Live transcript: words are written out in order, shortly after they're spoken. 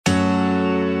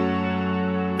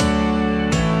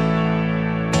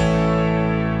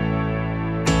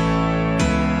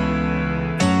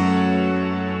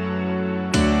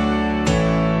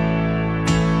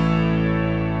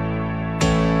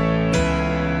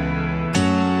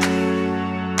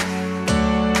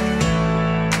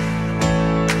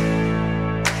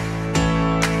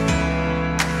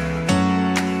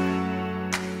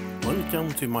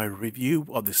to my review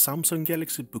of the Samsung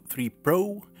Galaxy Book3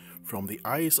 Pro from the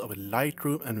eyes of a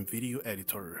Lightroom and video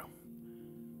editor.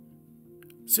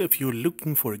 So if you're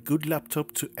looking for a good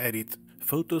laptop to edit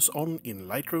photos on in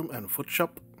Lightroom and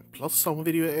Photoshop, plus some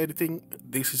video editing,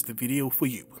 this is the video for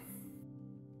you.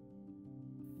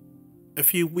 A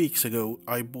few weeks ago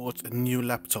I bought a new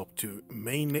laptop to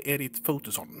mainly edit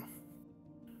photos on.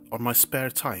 On my spare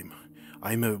time,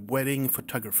 I'm a wedding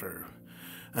photographer,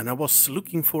 and I was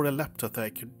looking for a laptop that I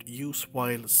could use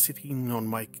while sitting on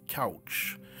my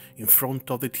couch in front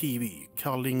of the TV,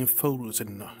 culling photos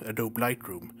in Adobe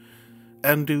Lightroom,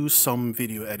 and do some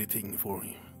video editing for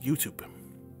YouTube.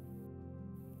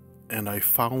 And I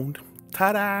found,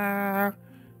 ta-da!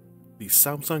 The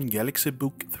Samsung Galaxy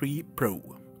Book3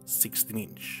 Pro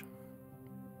 16-inch.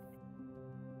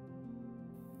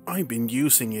 I've been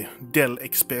using a Dell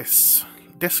XPS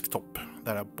desktop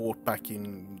that I bought back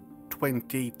in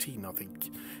 2018, I think,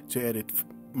 to edit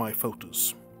my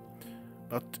photos.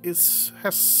 But it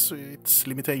has its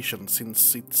limitations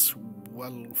since it's,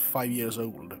 well, 5 years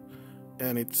old.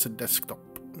 And it's a desktop,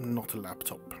 not a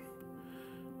laptop.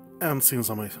 And since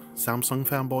I'm a Samsung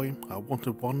fanboy, I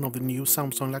wanted one of the new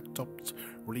Samsung laptops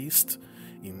released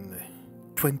in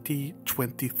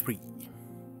 2023.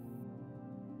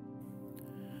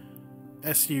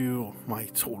 As you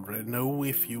might already know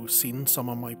if you've seen some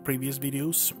of my previous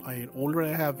videos, I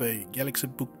already have a Galaxy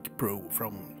Book Pro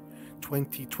from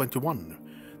 2021,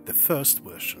 the first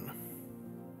version.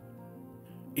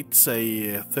 It's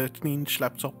a 13-inch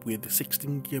laptop with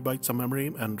 16GB of memory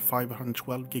and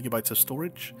 512GB of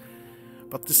storage,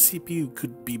 but the CPU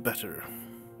could be better,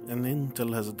 and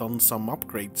Intel has done some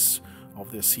upgrades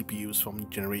of their CPUs from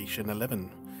Generation 11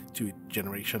 to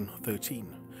Generation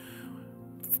 13.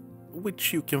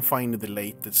 Which you can find in the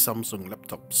latest Samsung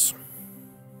laptops.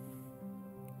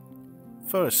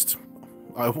 First,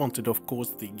 I wanted, of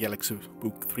course, the Galaxy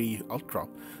Book3 Ultra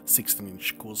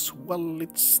 16-inch, cause, well,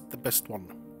 it's the best one.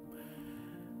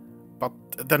 But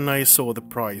then I saw the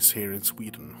price here in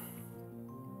Sweden.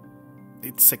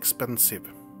 It's expensive.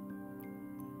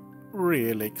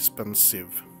 Really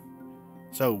expensive.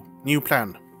 So, new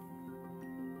plan.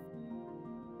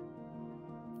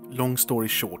 Long story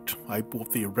short, I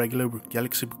bought the regular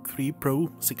Galaxy Book3 Pro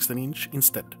 16-inch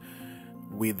instead,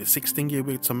 with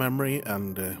 16GB of memory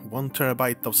and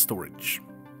 1TB of storage,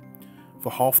 for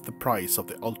half the price of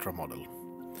the Ultra model.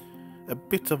 A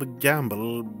bit of a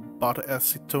gamble, but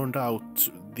as it turned out,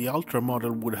 the Ultra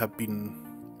model would have been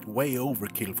way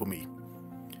overkill for me.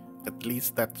 At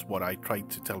least that's what I tried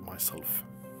to tell myself.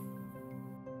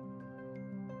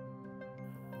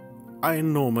 I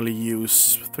normally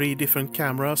use 3 different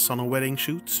cameras on a wedding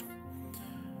shoot.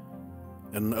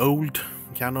 An old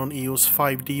Canon EOS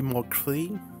 5D Mark III,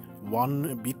 one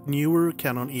a bit newer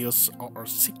Canon EOS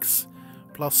R6,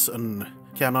 plus an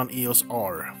Canon EOS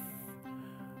R.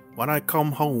 When I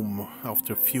come home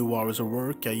after a few hours of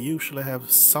work, I usually have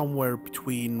somewhere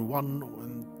between 1,000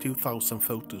 and 2,000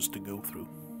 photos to go through.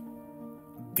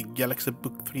 The Galaxy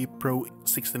Book3 Pro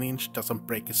 16-inch doesn't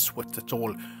break a sweat at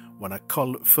all when I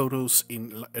cull photos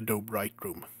in Adobe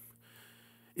Lightroom.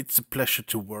 It's a pleasure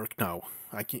to work now.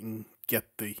 I can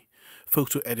get the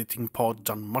photo editing part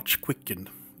done much quicker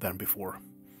than before.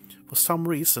 For some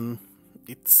reason,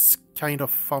 it's kind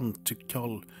of fun to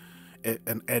cull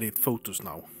and edit photos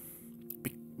now.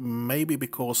 Maybe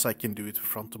because I can do it in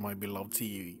front of my beloved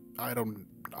TV. I don't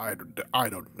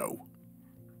know.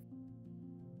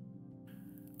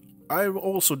 I've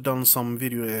also done some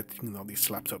video editing on this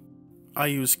laptop. I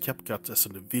use CapCut as a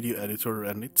video editor,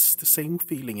 and it's the same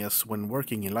feeling as when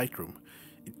working in Lightroom.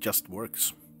 It just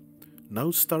works.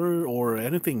 No stutter or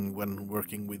anything when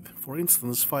working with, for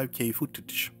instance, 5K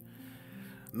footage.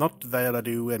 Not that I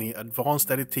do any advanced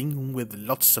editing with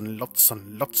lots and lots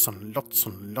and lots and lots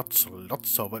and lots and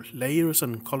lots of layers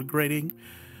and color grading,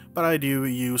 but I do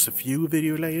use a few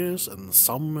video layers and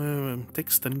some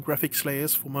text and graphics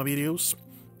layers for my videos,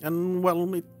 and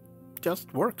well, it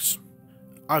just works.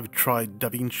 I've tried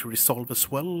DaVinci Resolve as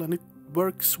well, and it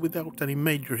works without any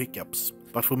major hiccups.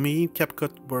 But for me,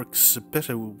 CapCut works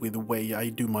better with the way I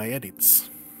do my edits.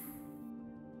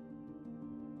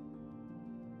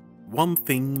 One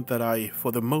thing that I,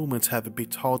 for the moment, have a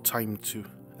bit hard time to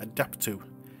adapt to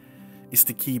is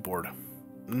the keyboard.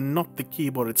 Not the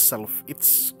keyboard itself,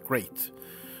 it's great.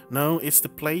 No, it's the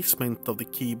placement of the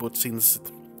keyboard, since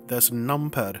there's a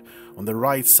numpad on the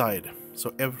right side,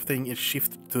 so everything is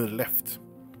shifted to the left.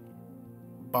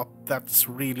 But that's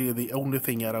really the only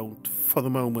thing I don't, for the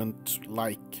moment,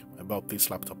 like about this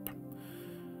laptop.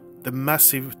 The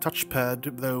massive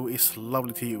touchpad, though, is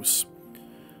lovely to use.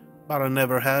 but I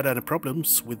never had any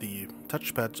problems with the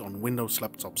touchpads on Windows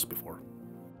laptops before.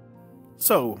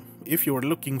 So, if you're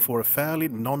looking for a fairly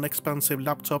non-expensive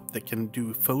laptop that can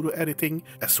do photo editing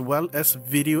as well as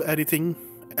video editing,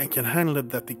 and can handle it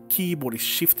that the keyboard is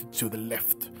shifted to the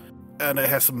left, and it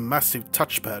has a massive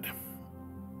touchpad,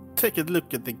 take a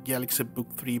look at the Galaxy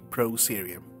Book3 Pro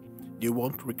series. You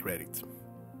won't regret it.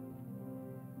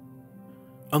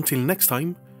 Until next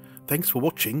time, thanks for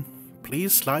watching.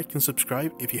 Please like and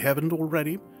subscribe if you haven't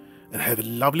already, and have a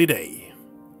lovely day.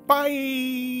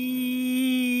 Bye!